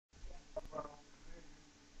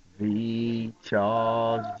The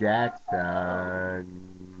Charles Jackson,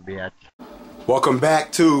 bitch. Welcome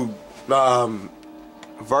back to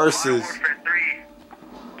versus. Warfare 3,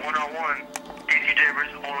 101, TCJ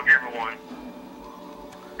versus ALFW.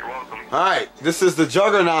 You're welcome. Alright, this is the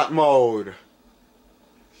Juggernaut mode.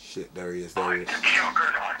 Shit, there he is, there he is.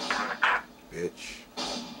 Juggernaut. Bitch.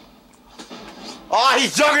 Oh,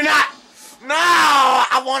 he's Juggernaut! No!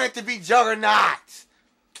 I want it to be Juggernaut!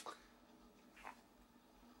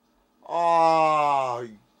 Oh,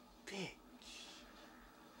 you bitch.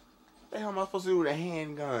 What the hell am I supposed to do with a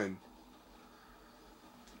handgun?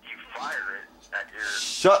 You fire it at your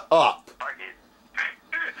Shut up! target.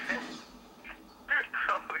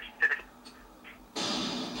 Oh shit.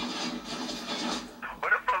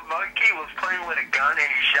 What if a monkey was playing with a gun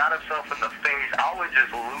and he shot himself in the face? I would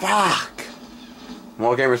just lose it. Fuck!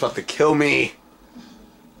 More gamers about to kill me.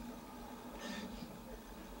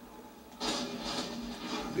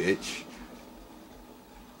 Bitch.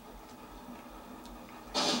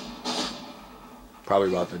 Probably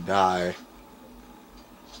about to die.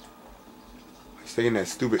 He's taking that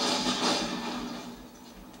stupid.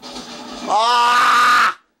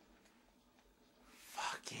 Ah!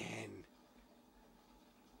 Fucking.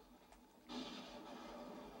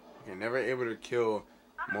 Okay, never able to kill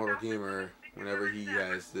Mortal Gamer whenever he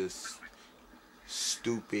has this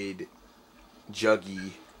stupid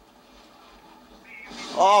juggy.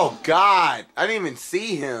 Oh God! I didn't even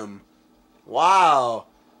see him. Wow.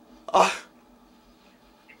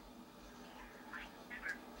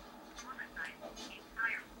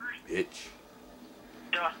 Bitch.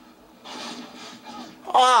 Duh.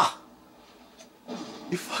 Ah!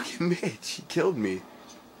 You fucking bitch. He killed me.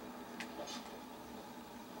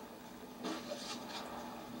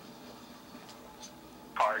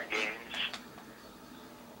 Card games.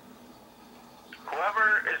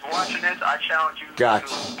 Whoever is watching this, I challenge you Gotcha.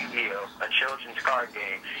 to Yu-Gi-Oh, a children's card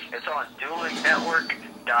game. It's on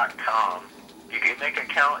duelingnetwork.com. You can make an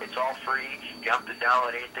account, it's all free. You don't have to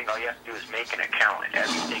download anything, all you have to do is make an account and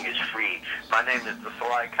everything is free. My name is the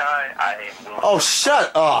Fly Kai. I am willing Oh, to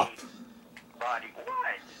shut up! Body.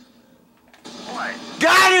 What?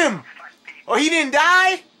 Got him! Oh, he didn't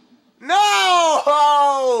die?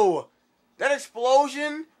 No! That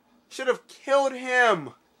explosion should have killed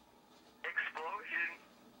him. Explosion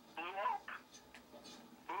blew up.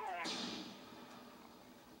 Boom.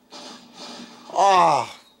 Oh,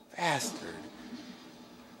 bastard.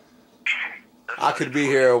 I could be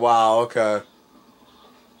here a while, okay.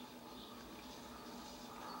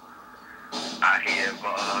 I hear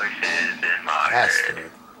voices in my Bastard.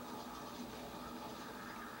 head.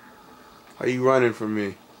 Are you running from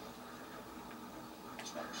me?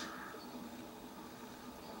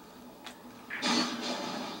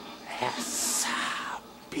 Yes,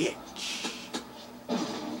 bitch.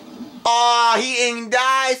 Oh, he ain't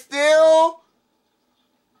died still?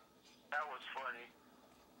 That was funny.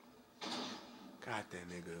 God, that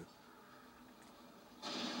nigga.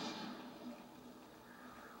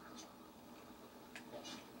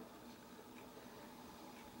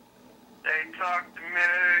 They talk to me.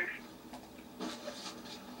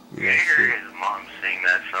 You Yeah, hear shit. his mom sing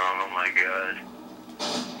that song, oh my god.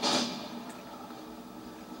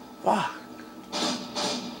 Fuck.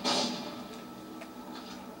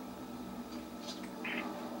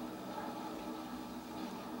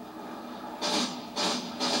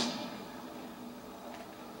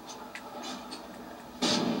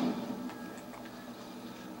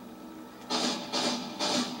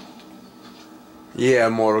 Yeah,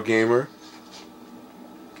 Mortal Gamer.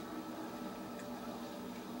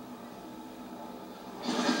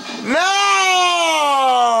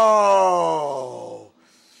 No!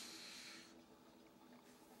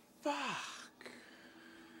 Fuck.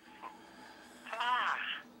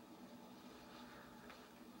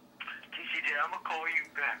 TCJ, I'm gonna call you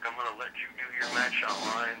back. I'm gonna let you do your match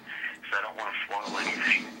online, because I don't want to spoil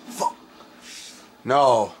anything. Fuck.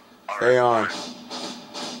 No. Stay on.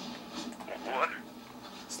 What?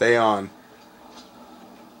 Stay on.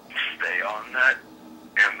 Stay on that.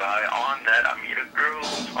 And by on that, I mean a girl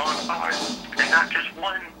who's on ours. And not just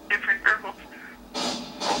one, different girls.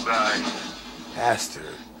 Oh god.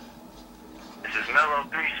 Bastard. This is Mellow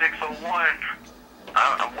 3601.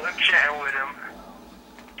 I'm web chatting with him.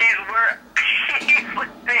 He's where he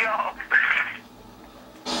flipped me off.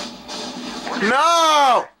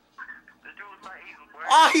 No! The dude was like, he's where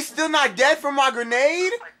Oh, he's still not dead from my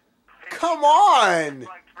grenade? Come on!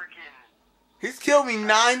 like freaking. He's killed me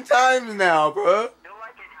 9 times now, bro.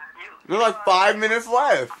 There's like 5 minutes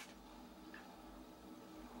left.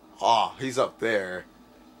 Oh, he's up there.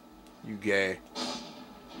 You gay.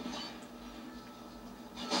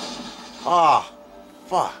 Ah,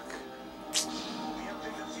 fuck.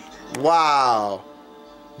 Wow.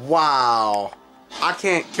 Wow. I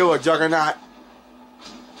can't kill a juggernaut.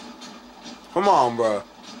 Come on, bro.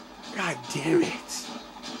 God damn it.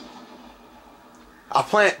 I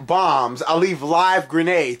plant bombs, I leave live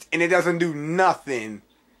grenades, and it doesn't do nothing.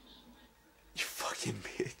 You fucking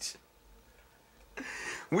bitch.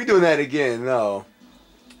 We doing that again, no.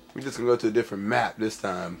 We just gonna go to a different map this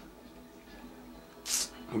time.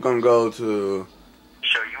 We're gonna go to...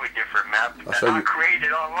 Show you a different map I'll that show I you.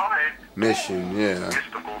 created online. Mission, yeah.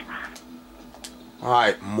 Mystical.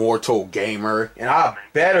 Alright, mortal gamer. And I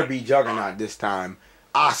better be Juggernaut this time.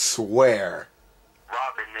 I swear.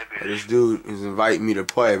 Robin, nigga. This dude is inviting me to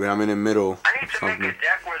play, but I'm in the middle. I need to make a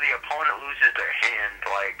deck where the opponent loses their hand.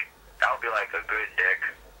 Like, that would be like a good deck.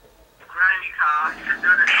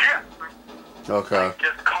 Okay. Like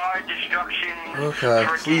just card destruction. Okay.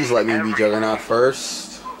 Please let me be Juggernaut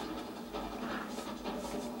first.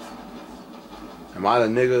 Am I the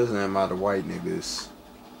niggas and am I the white niggas?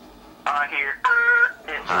 Here.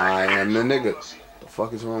 I am the nigga. The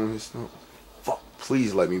fuck is wrong with his snow? Fuck.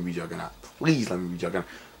 Please let me be Juggernaut. Please let me be Juggernaut.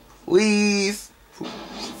 Please.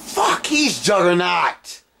 Fuck, he's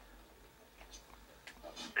Juggernaut.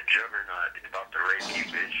 The Juggernaut is about to rape you,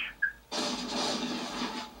 bitch.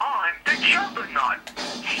 I'm the Juggernaut.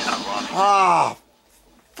 Ah,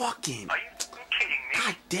 fucking. Are you kidding me?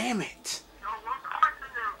 God damn it.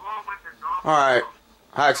 Alright.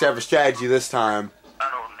 I actually have a strategy this time. I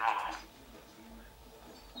don't know.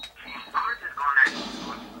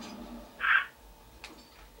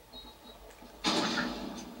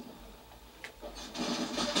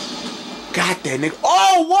 Got that nigga.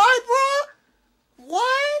 Oh, what, bro?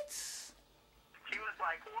 What? He was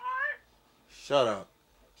like, what? Shut up.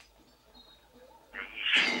 You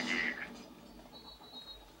shit,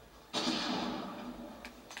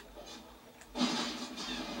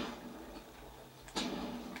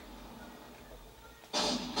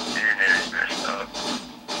 Internet is messed up.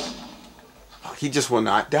 He just will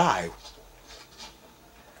not die.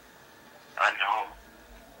 I know.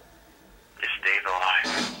 Just stayed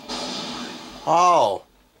alive. Oh.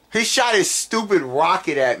 He shot his stupid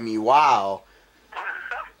rocket at me. Wow.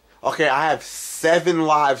 Okay, I have 7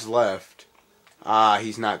 lives left. Ah,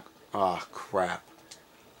 he's not... Ah, crap.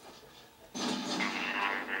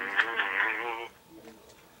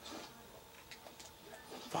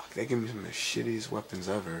 Fuck, they give me some of the shittiest weapons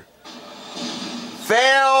ever.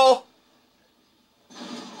 Fail!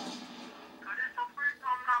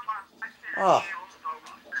 Oh.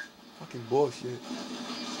 Fucking bullshit.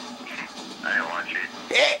 I didn't watch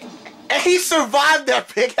it. And he survived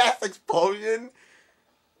that big ass explosion.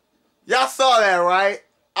 Y'all saw that, right?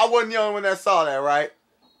 I wasn't the only one that saw that, right?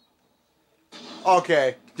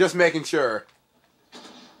 Okay, just making sure.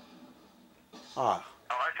 Ah.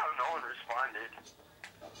 I like how no one responded.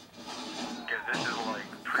 Because this is like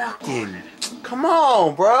Fucking. pre-recorded. Come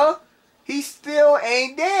on, bro. He still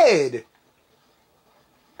ain't dead.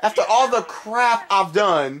 After all the crap I've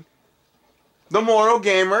done, the mortal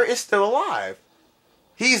gamer is still alive.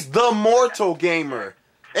 He's the mortal gamer.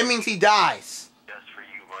 That means he dies. Just for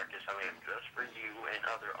you, Marcus. I mean, just for you and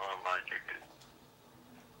other online niggas.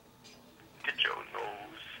 Get your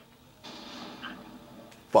nose.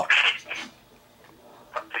 Fuck.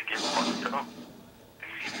 About to get fucked up.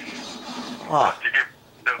 Ah, About to get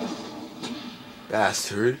fucked up.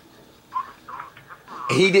 bastard.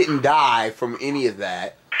 He didn't die from any of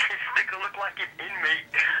that. This nigga look like an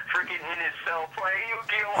inmate freaking in his cell playing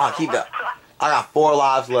Yu-Gi-Oh! Ah, keep that. I got 4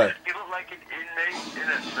 lives left. You look like an inmate in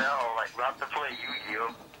a cell, like about to play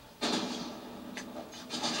Yu-Gi-Oh!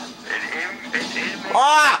 An inmate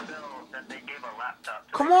Ah! in a cell that they gave a laptop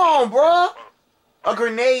to. Come on, bro. A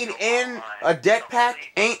grenade and a deck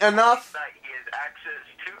pack ain't enough. That he has access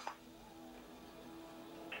to.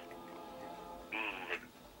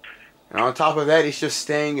 And on top of that, it's just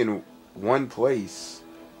staying in one place.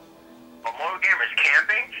 A Mortal Gamer's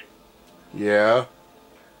camping? Yeah.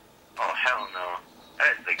 Oh, hell no.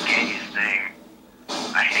 That is the gayest thing.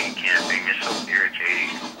 I hate camping. It's so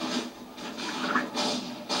irritating.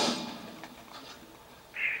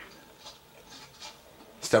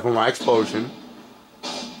 Step on my explosion.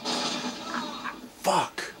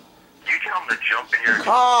 Fuck. You tell him to jump in your...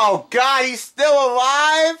 Oh, God, he's still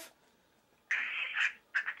alive?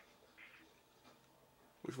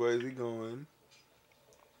 Which way is he going?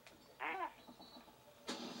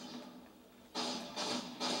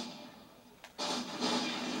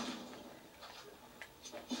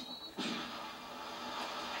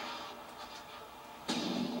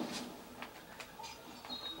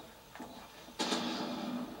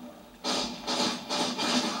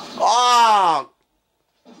 Ah!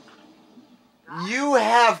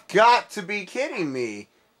 have got to be kidding me.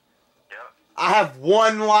 Yep. I have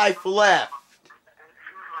 1 life left.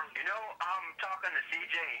 You know, I'm talking to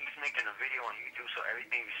CJ. He's making a video on YouTube, so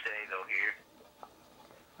everything you say, they'll hear.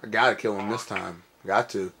 I gotta kill him this time. Got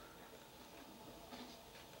to.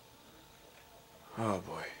 Oh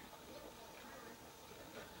boy.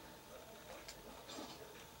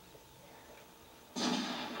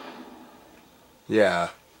 Yeah.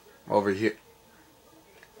 Over here.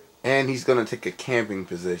 And he's gonna take a camping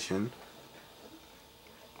position.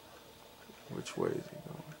 Which way is he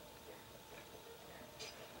going?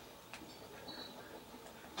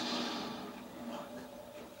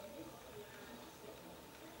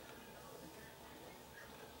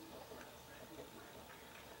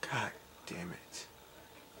 God damn it.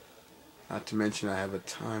 Not to mention I have a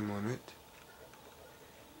time limit.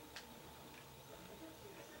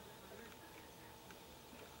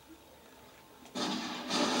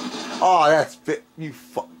 Oh, that's bit. You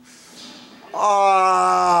fuck.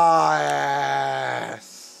 Oh,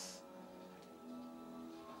 yes.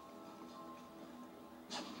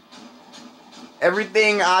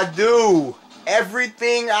 Everything I do,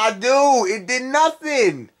 it did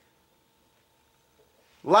nothing.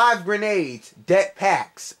 Live grenades, det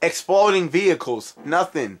packs, exploding vehicles,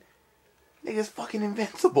 nothing. Nigga's fucking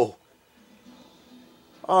invincible.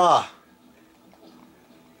 Sly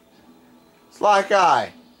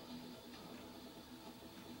Guy.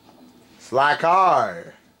 Sly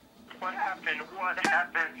Car. What happened? What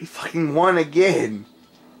happened? He fucking won again.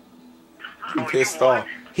 I'm Oh, pissed you won? off.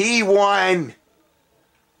 He won.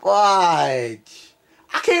 Fudge.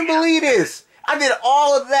 I can't believe this. I did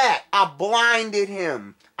all of that. I blinded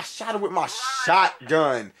him. I shot him with my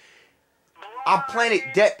shotgun. I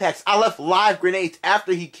planted det packs. I left live grenades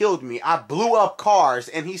after he killed me. I blew up cars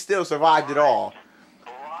and he still survived it all.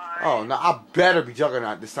 Oh, no, I better be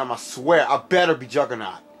Juggernaut this time. I swear, I better be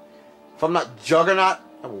Juggernaut. If I'm not Juggernaut,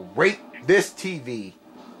 I will rape this TV.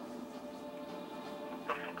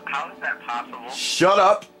 How is that possible? Shut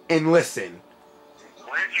up and listen.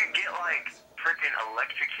 Where did you get, like, freaking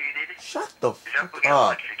electrocuted? Shut the Except we fuck get up.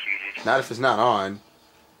 electrocuted. Not if it's not on.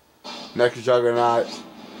 Next Juggernaut.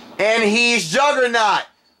 And he's Juggernaut!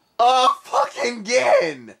 Fucking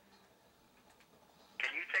again!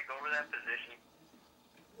 Can you take over that position?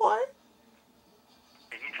 What?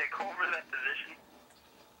 Can you take over that position?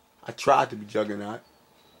 I tried to be Juggernaut.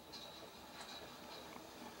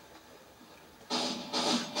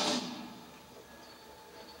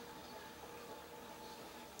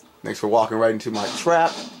 Thanks for walking right into my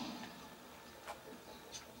trap.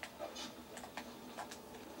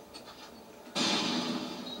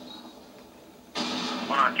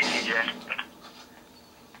 Hold on, TCJ.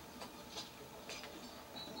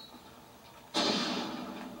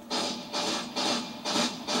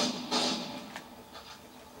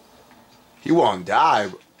 He won't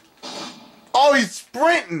die. Oh, he's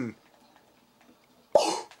sprinting.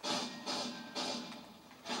 Oh,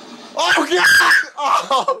 God.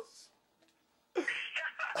 Oh.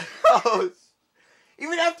 Oh.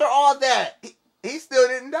 Even after all that, he still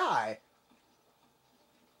didn't die.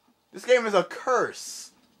 This game is a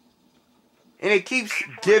curse. And it keeps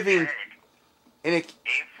giving. And it.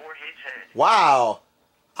 Aim for his head. Wow.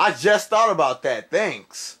 I just thought about that.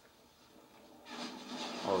 Thanks.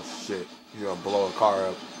 Oh, shit. He's gonna blow a car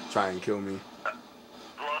up, try and kill me.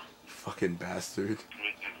 Hello? Fucking bastard.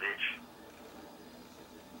 Sneaky bitch.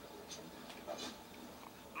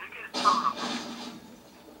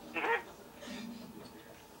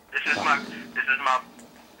 This is my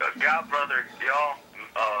god brother, y'all.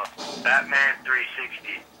 Batman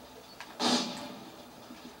 360.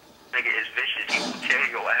 Nigga is vicious. He will tear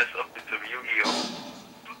your ass up into Yu-Gi-Oh.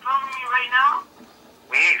 You filming me right now?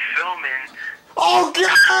 We ain't filming. Oh,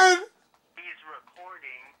 God! He's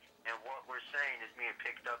recording, and what we're saying is being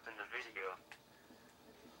picked up in the video.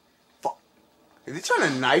 Fuck. Is he trying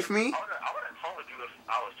to knife me? I would have told you if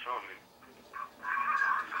I was filming.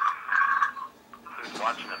 He was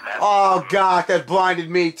watching the basketball. Oh, God, that blinded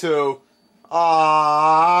me, too.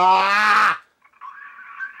 Ah!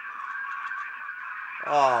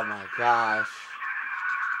 Oh, my gosh.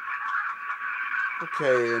 Okay,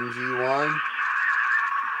 MG1.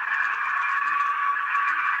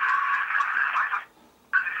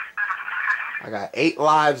 I got 8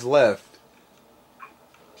 lives left.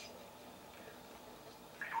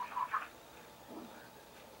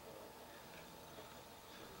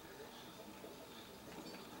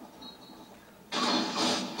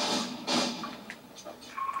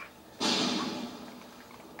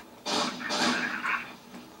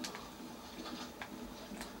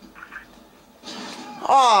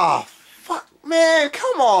 Oh, fuck, man,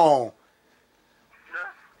 come on.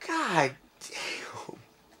 God damn.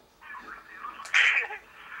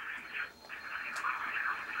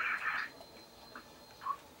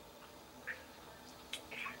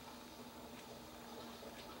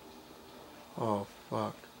 Oh,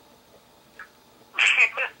 fuck.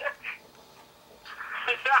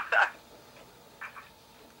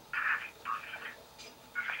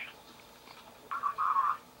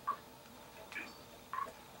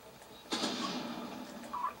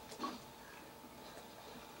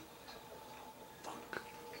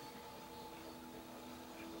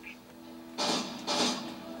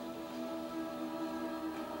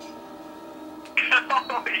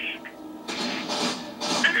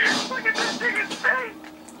 Look at this nigga's face.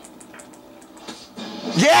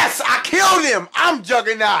 Yes, I killed him. I'm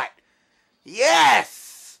Juggernaut.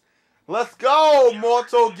 Yes. Let's go,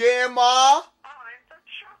 Mortal Gamma.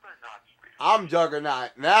 I'm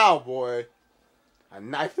Juggernaut now, boy. I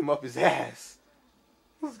knifed him up his ass.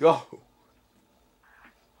 Let's go.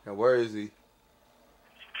 Now, where is he?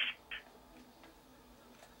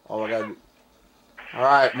 Oh, I got. All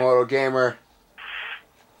right, Mortal Gamer.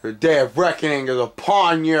 Your day of reckoning is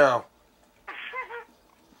upon you.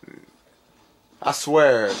 I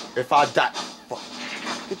swear, if I die,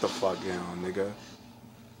 get the fuck down, nigga.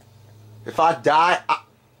 If I die,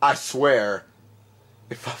 I swear,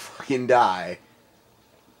 if I fucking die,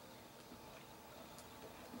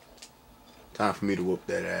 time for me to whoop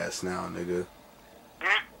that ass now, nigga.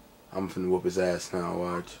 I'm finna whoop his ass now,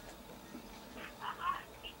 watch.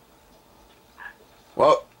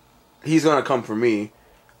 Well, he's gonna come for me,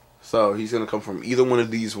 so he's gonna come from either one of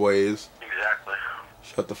these ways. Exactly.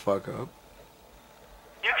 Shut the fuck up.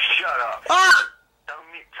 You shut up. Ah! Tell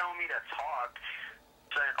me to talk.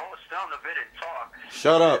 Saying, oh, it's down the bit and talk.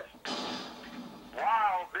 Shut up.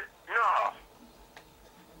 Wow, no.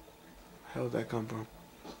 How did that come from?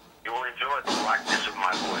 You will enjoy the blackness of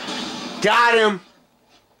my voice. Got him!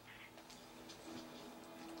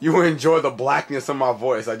 You will enjoy the blackness of my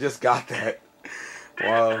voice. I just got that.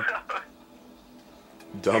 Wow.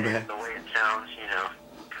 Dumbass. The way it sounds, you know.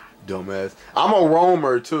 Dumbass. I'm a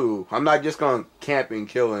roamer, too. I'm not just gonna camp and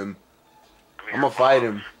kill him. I'm gonna fight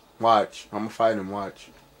him. Watch. I'm gonna fight him. Watch.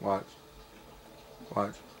 Watch.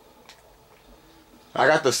 Watch. I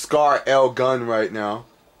got the Scar L gun right now.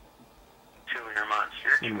 Two-year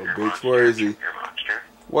monster. Bitch, where is he?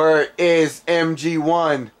 Where is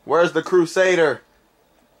MG1? Where's the Crusader?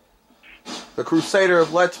 The Crusader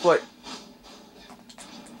of Let's Play.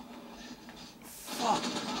 Fuck.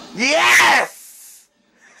 Yes!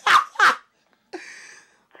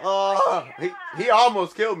 He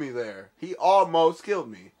almost killed me there. He almost killed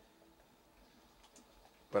me.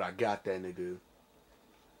 But I got that nigga.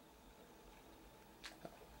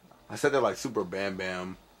 I said that like Super Bam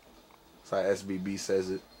Bam. That's how SBB says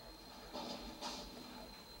it.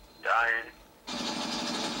 Dying.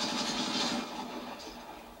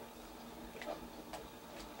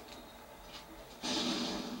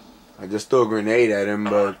 I just threw a grenade at him,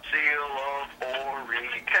 but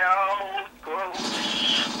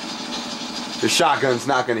the shotgun's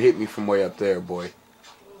not gonna hit me from way up there, boy.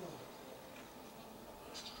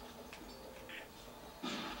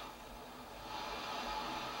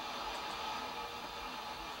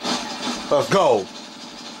 Let's go.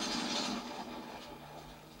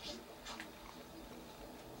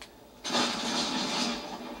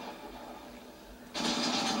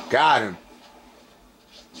 Got him.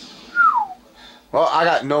 Well, I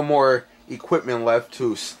got no more equipment left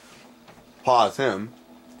to pause him.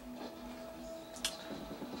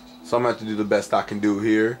 So I'm going to have to do the best I can do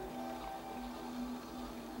here.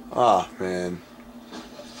 Ah, man.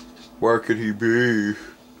 Where could he be?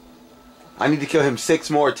 I need to kill him 6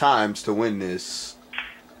 more times to win this.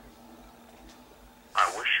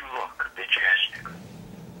 I wish you luck, bitch ass nigga.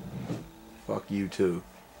 Fuck you too.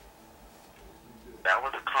 That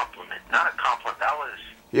was a compliment. Not a compliment, that was...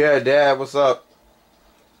 Yeah, Dad, what's up?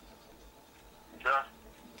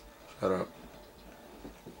 Shut up.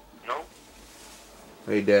 Nope.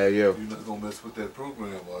 Hey, Dad, yo. You're not gonna mess with that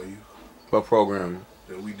program, are you? What program?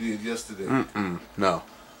 That we did yesterday. No.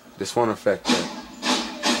 This won't affect that.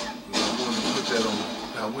 You know, I wanted to put that on.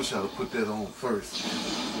 I wish I'd have put that on first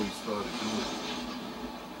before you started doing it.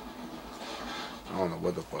 I don't know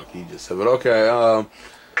what the fuck he just said, but okay,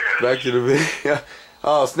 back to the video.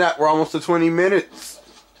 Oh, snap, we're almost to 20 minutes.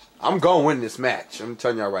 I'm gonna win this match. I'm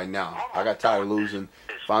telling y'all right now. I got tired of losing.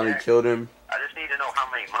 Finally killed him. I just need to know how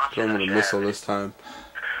many monsters. Killed him with a missile this time.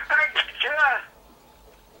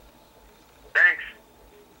 Thanks.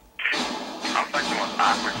 I'll fuck you up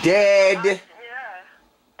awkward. Dead! Yeah,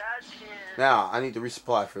 that's it. Now, I need to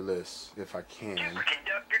resupply for this, if I can.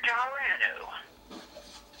 Superconductor Colorado.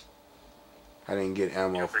 I didn't get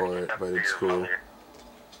ammo for it, but it's cool.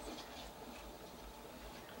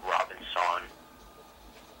 Robinson.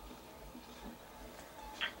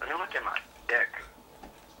 Let me look at my deck.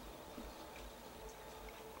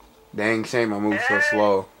 Dang shame I moved so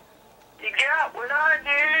slow. You got what I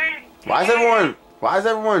need. Why is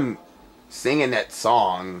everyone singing that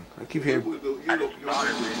song? I keep hearing. I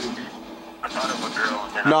thought of a girl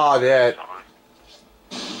and then No, Dad.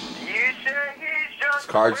 You say he's just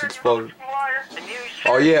Cards exploded.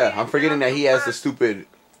 Oh yeah, I'm forgetting that he has the stupid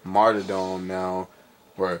martyrdom now,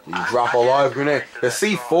 where you drop a live grenade. The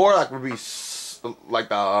C4 like would be like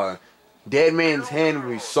the dead man's hand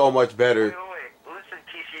would be so much better. Wait. Listen,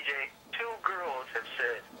 TCJ. 2 girls have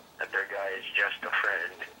said that their guy is just a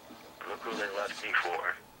friend. Look who they left me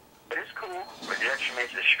for. But it's cool. Rejection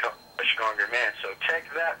makes a stronger man. So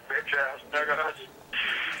take that, bitch ass niggas.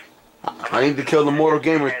 I need to kill the Mortal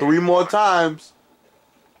Gamer 3 more times.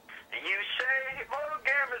 You say Mortal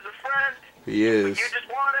Gamer's a friend. He is. You just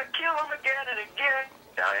want to kill him again and again.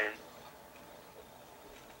 Dying.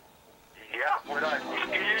 Yeah, what I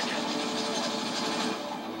needed.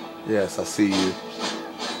 Yes, I see you.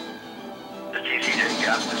 The TCJ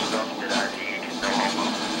got the stuff that I need. No homo.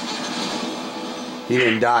 He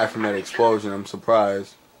didn't die from that explosion. I'm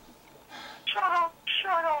surprised. Shut up,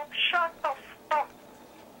 shut the fuck.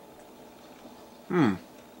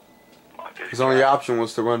 His only option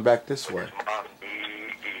was to run back this way.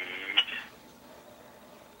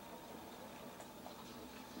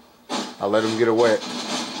 I let him get away.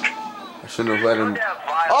 I shouldn't have let him.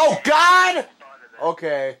 Oh God!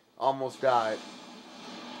 Okay, almost died.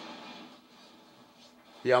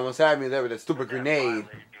 He almost had me there with that stupid grenade. He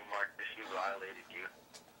violated you.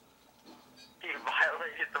 He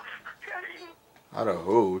violated the fuck out of you. Out of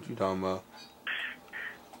who? What you talking about?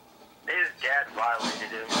 His dad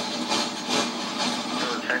violated him. It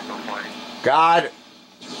was heck no funny. God!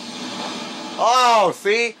 Oh, see?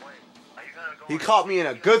 Wait, are you gonna go He caught me in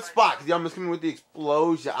a good spot because he almost hit me with the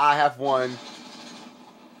explosion. I have won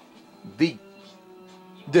the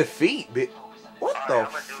defeat. What the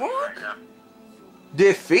fuck?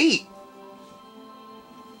 Defeat.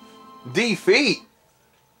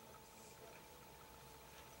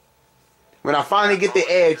 When I finally get the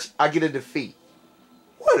edge, I get a defeat.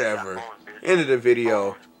 Whatever. End of the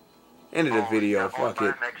video. End of the video. Fuck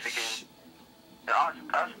it.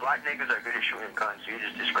 Us black niggas are good at shooting guns, so you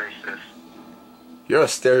just disgrace this. You're a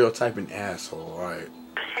stereotyping asshole, alright.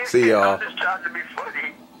 See y'all. I'm just trying to be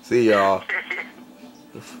funny. See y'all.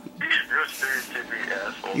 You're a stereotyping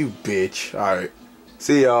asshole. You bitch. Alright.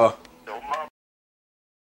 See y'all.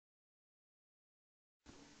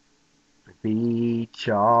 The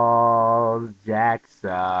Charles Jackson,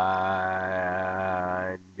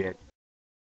 bitch.